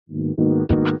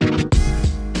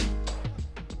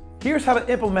Here's how to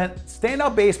implement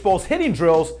Standout Baseball's hitting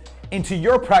drills into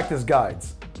your practice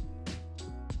guides.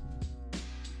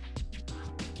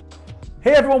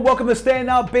 Hey everyone, welcome to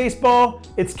Standout Baseball.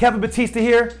 It's Kevin Batista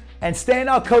here. And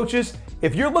Standout coaches,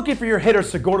 if you're looking for your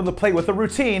hitters to go to the plate with a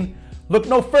routine, look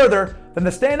no further than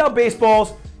the Standout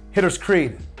Baseball's Hitter's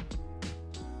Creed.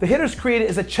 The Hitter's Creed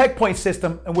is a checkpoint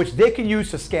system in which they can use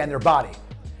to scan their body,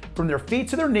 from their feet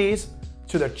to their knees,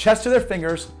 to their chest to their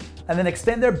fingers, and then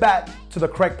extend their bat to the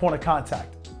correct point of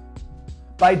contact.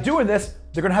 By doing this,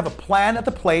 they're going to have a plan at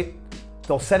the plate,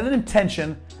 they'll set an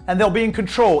intention, and they'll be in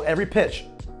control every pitch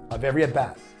of every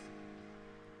at-bat.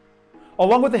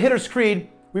 Along with the Hitter's Creed,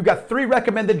 we've got 3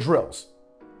 recommended drills.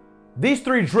 These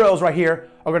 3 drills right here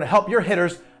are going to help your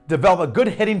hitters develop a good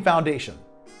hitting foundation.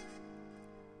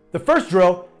 The first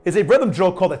drill is a rhythm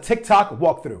drill called a tick-tock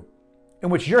walkthrough, in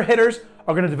which your hitters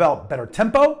are going to develop better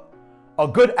tempo, a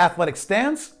good athletic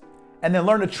stance, and then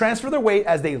learn to transfer their weight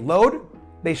as they load,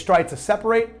 they stride to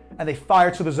separate, and they fire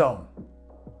to the zone.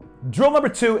 Drill number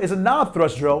 2 is a knob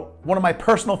thrust drill, one of my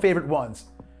personal favorite ones.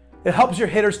 It helps your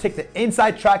hitters take the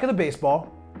inside track of the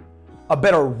baseball, a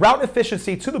better route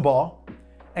efficiency to the ball,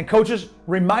 and coaches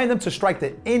remind them to strike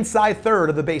the inside third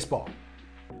of the baseball.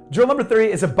 Drill number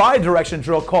 3 is a bi-direction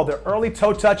drill called the early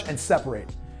toe touch and separate.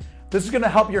 This is going to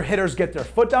help your hitters get their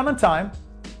foot down on time,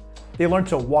 they learn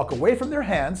to walk away from their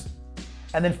hands,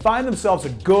 and then find themselves a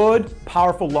good,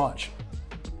 powerful launch.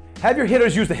 Have your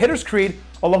hitters use the Hitter's Creed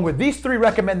along with these 3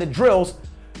 recommended drills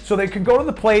so they can go to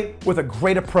the plate with a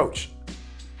great approach.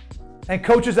 And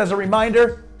coaches, as a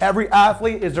reminder, every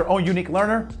athlete is their own unique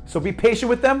learner, so be patient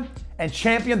with them and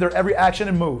champion their every action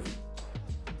and move.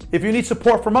 If you need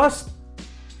support from us,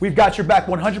 we've got your back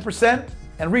 100%,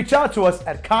 and reach out to us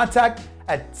at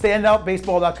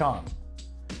contact@standoutbaseball.com.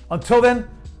 Until then,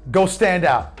 go stand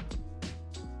out.